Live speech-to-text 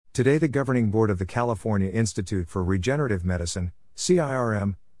Today the governing board of the California Institute for Regenerative Medicine,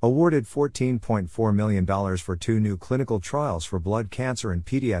 CIRM, awarded $14.4 million for 2 new clinical trials for blood cancer and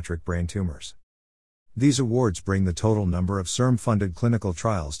pediatric brain tumors. These awards bring the total number of CIRM-funded clinical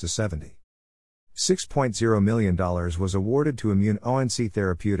trials to 70. $6.0 million was awarded to Immune-ONC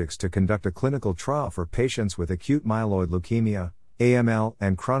Therapeutics to conduct a clinical trial for patients with acute myeloid leukemia, AML,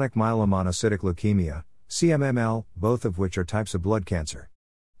 and chronic myelomonocytic leukemia, CMML, both of which are types of blood cancer.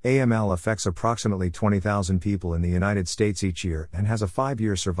 AML affects approximately 20,000 people in the United States each year and has a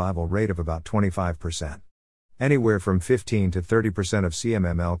 5-year survival rate of about 25%. Anywhere from 15 to 30% of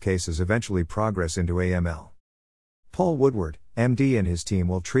CMML cases eventually progress into AML. Paul Woodward, MD, and his team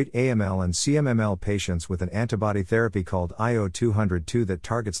will treat AML and CMML patients with an antibody therapy called IO202 that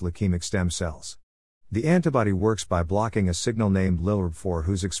targets leukemic stem cells. The antibody works by blocking a signal named LILRB4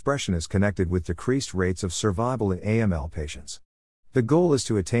 whose expression is connected with decreased rates of survival in AML patients. The goal is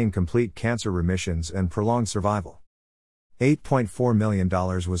to attain complete cancer remissions and prolonged survival. $8.4 million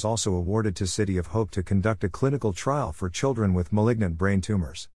was also awarded to City of Hope to conduct a clinical trial for children with malignant brain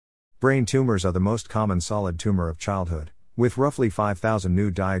tumors. Brain tumors are the most common solid tumor of childhood, with roughly 5,000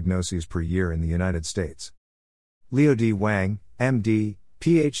 new diagnoses per year in the United States. Leo D. Wang, MD,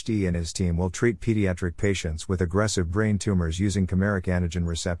 PhD, and his team will treat pediatric patients with aggressive brain tumors using chimeric antigen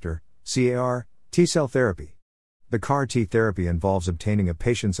receptor, CAR, T-cell therapy. The CAR T therapy involves obtaining a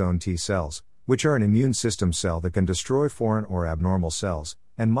patient's own T cells, which are an immune system cell that can destroy foreign or abnormal cells,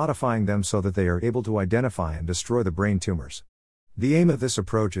 and modifying them so that they are able to identify and destroy the brain tumors. The aim of this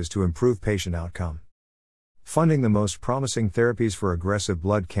approach is to improve patient outcome. Funding the most promising therapies for aggressive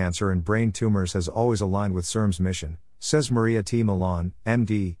blood cancer and brain tumors has always aligned with CIRM's mission, says Maria T. Milan,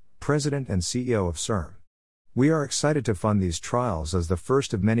 MD, President and CEO of CIRM. We are excited to fund these trials as the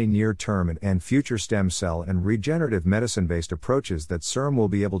first of many near-term and future stem cell and regenerative medicine-based approaches that CIRM will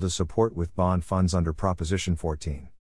be able to support with bond funds under Proposition 14.